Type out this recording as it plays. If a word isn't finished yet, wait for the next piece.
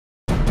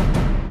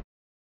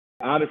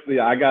Honestly,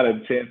 I got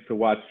a chance to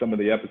watch some of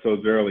the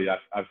episodes early.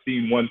 I've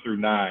seen 1 through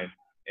 9,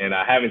 and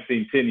I haven't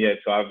seen 10 yet.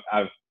 So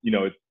I've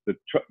it's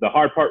the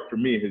hard part for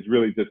me has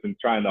really just been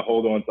trying to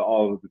hold on to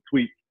all of the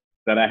tweets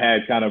that I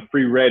had kind of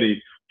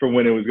pre-ready for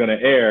when it was going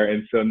to air.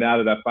 And so now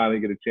that I finally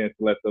get a chance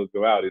to let those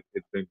go out,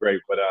 it's been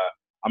great. But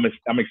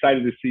I'm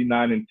excited to see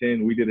 9 and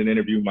 10. We did an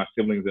interview, my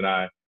siblings and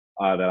I,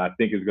 that I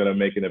think is going to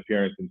make an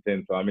appearance in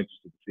 10. So I'm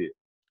interested to see it.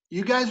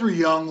 You guys were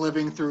young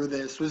living through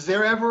this. Was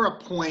there ever a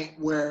point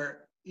where,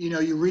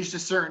 you reached a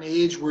certain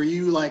age where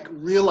you like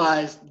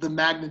realized the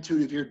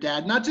magnitude of your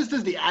dad, not just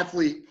as the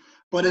athlete,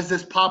 but as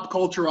this pop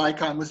culture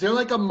icon? Was there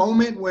like a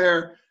moment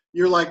where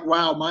you're like,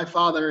 wow, my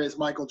father is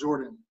Michael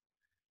Jordan?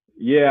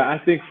 Yeah,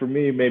 I think for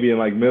me, maybe in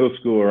like middle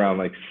school, around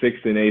like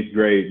 6th and 8th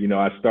grade,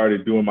 I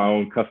started doing my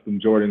own custom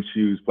Jordan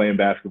shoes, playing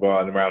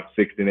basketball in around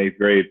 6th and 8th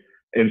grade.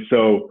 And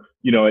so,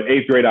 at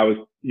 8th grade, I was,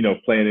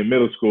 playing in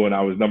middle school, and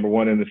I was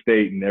 #1 in the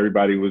state, and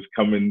everybody was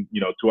coming,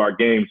 to our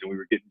games, and we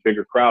were getting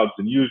bigger crowds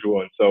than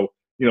usual. And so,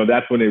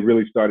 that's when it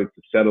really started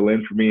to settle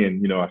in for me.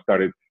 And, I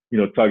started,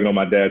 tugging on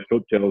my dad's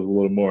coattails a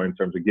little more in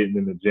terms of getting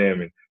in the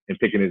gym and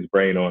picking his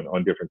brain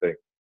on different things.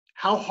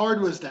 How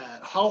hard was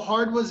that? How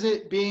hard was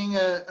it being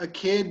a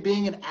kid,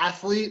 being an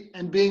athlete,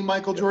 and being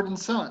Michael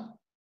Jordan's son?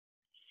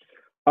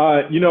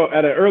 At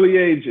an early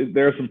age,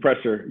 there's some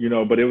pressure,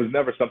 but it was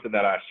never something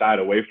that I shied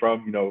away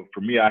from. For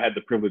me, I had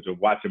the privilege of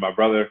watching my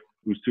brother,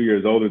 who's 2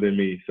 years older than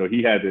me. So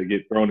he had to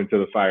get thrown into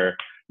the fire,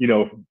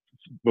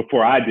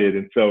 before I did.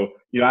 And so,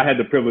 I had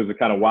the privilege of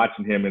kind of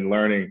watching him and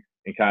learning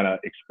and kind of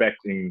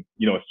expecting,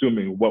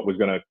 assuming what was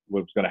going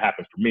to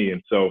happen for me.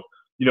 And so,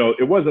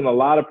 it wasn't a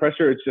lot of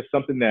pressure. It's just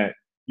something that,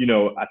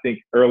 I think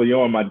early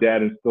on, my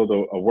dad instilled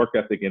a work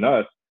ethic in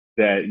us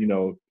that,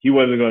 he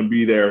wasn't going to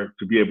be there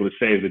to be able to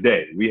save the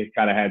day. We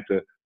kind of had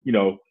to,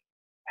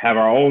 have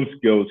our own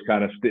skills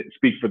kind of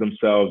speak for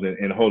themselves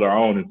and hold our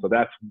own. And so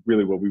that's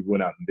really what we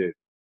went out and did.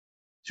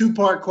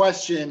 Two-part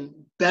question,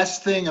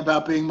 best thing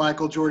about being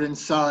Michael Jordan's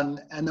son,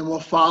 and then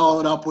we'll follow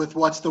it up with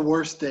what's the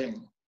worst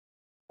thing?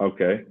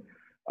 Okay.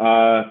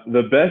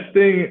 The best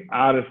thing,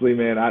 honestly,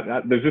 man,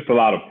 there's just a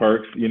lot of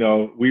perks.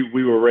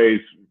 We were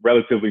raised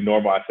relatively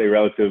normal. I say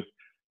relative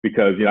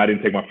because, I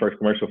didn't take my first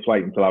commercial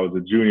flight until I was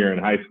a junior in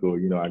high school.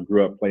 I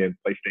grew up playing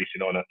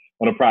PlayStation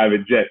on a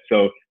private jet.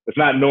 So it's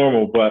not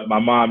normal, but my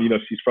mom,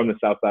 she's from the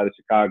south side of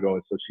Chicago.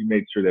 And so she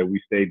made sure that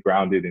we stayed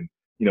grounded and,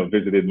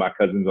 visited my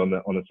cousins on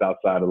the south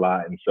side a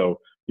lot. And so,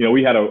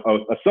 we had a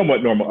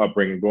somewhat normal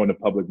upbringing, going to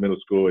public middle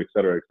school, et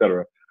cetera, et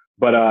cetera.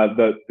 But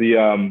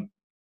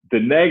the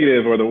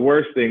negative or the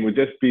worst thing would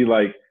just be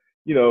like,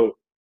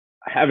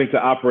 having to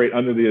operate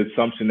under the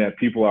assumption that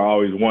people are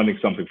always wanting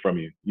something from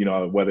you,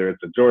 whether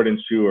it's a Jordan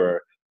shoe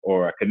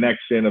or a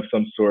connection of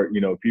some sort,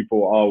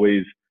 people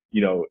always,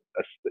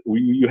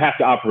 you have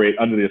to operate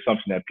under the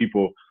assumption that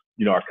people,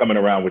 are coming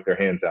around with their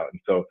hands out.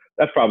 And so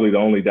that's probably the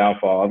only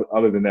downfall.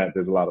 Other than that,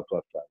 there's a lot of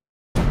plus side.